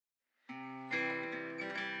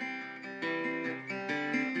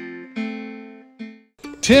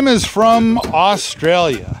Tim is from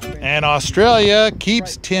Australia, and Australia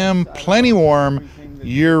keeps Tim plenty warm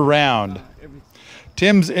year-round.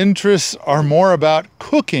 Tim's interests are more about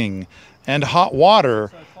cooking and hot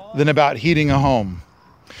water than about heating a home.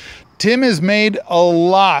 Tim has made a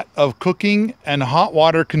lot of cooking and hot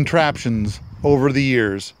water contraptions over the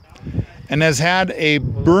years and has had a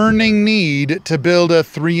burning need to build a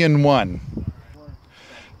 3-in-1.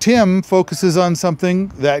 Tim focuses on something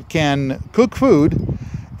that can cook food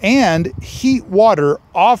and heat water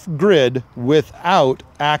off-grid without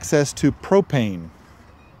access to propane.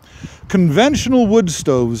 Conventional wood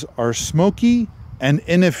stoves are smoky and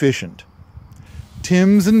inefficient.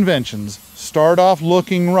 Tim's inventions start off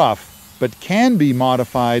looking rough, but can be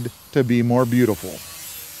modified to be more beautiful.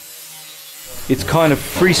 It's kind of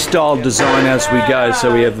freestyle design as we go,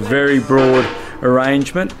 so we have a very broad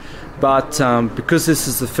arrangement, but because this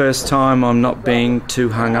is the first time, I'm not being too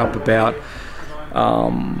hung up about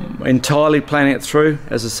entirely planning it through.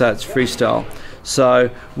 As I say, it's freestyle. So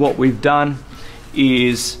what we've done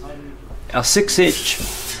is our 6-inch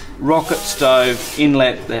rocket stove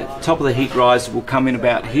inlet, the top of the heat riser will come in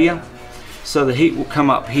about here, so the heat will come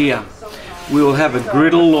up here. We will have a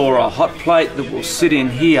griddle or a hot plate that will sit in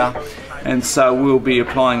here, and so we'll be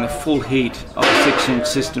applying the full heat of a 6-inch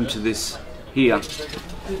system to this here.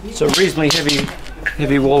 So reasonably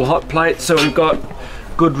heavy wall hot plate, so we've got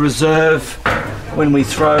good reserve when we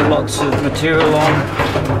throw lots of material on.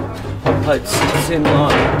 Hot plate sits in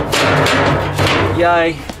like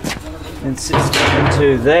yay and sits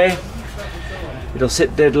into there. It'll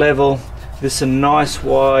sit dead level. This is a nice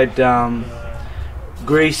wide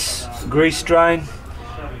grease drain,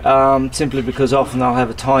 simply because often they'll have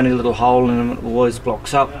a tiny little hole in them. It always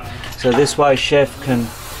blocks up. So this way chef can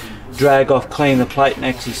drag off, clean the plate and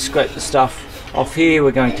actually scrape the stuff off here.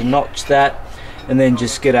 We're going to notch that and then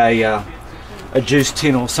just get a juice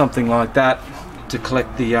tin or something like that to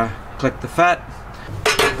collect the fat.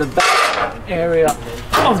 The back area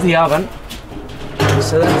of the oven,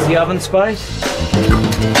 so that's the oven space.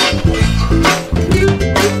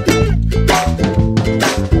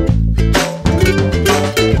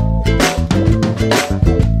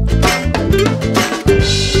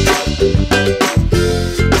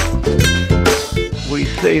 We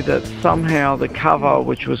see that somehow the cover,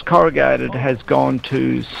 which was corrugated, has gone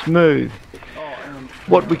to smooth.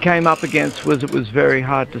 What we came up against was it was very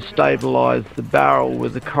hard to stabilise the barrel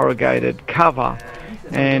with the corrugated cover,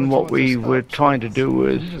 and what we were trying to do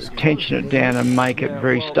was tension it down and make it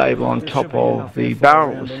very stable on top of the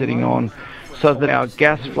barrel it was sitting on, so that our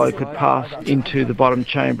gas flow could pass into the bottom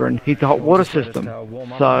chamber and heat the hot water system.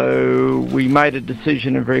 So we made a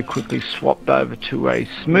decision and very quickly swapped over to a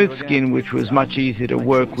smooth skin, which was much easier to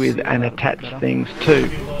work with and attach things to.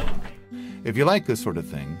 If you like this sort of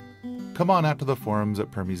thing, come on out to the forums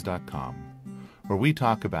at permies.com, where we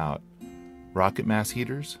talk about rocket mass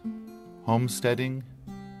heaters, homesteading,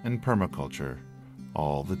 and permaculture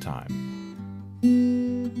all the time.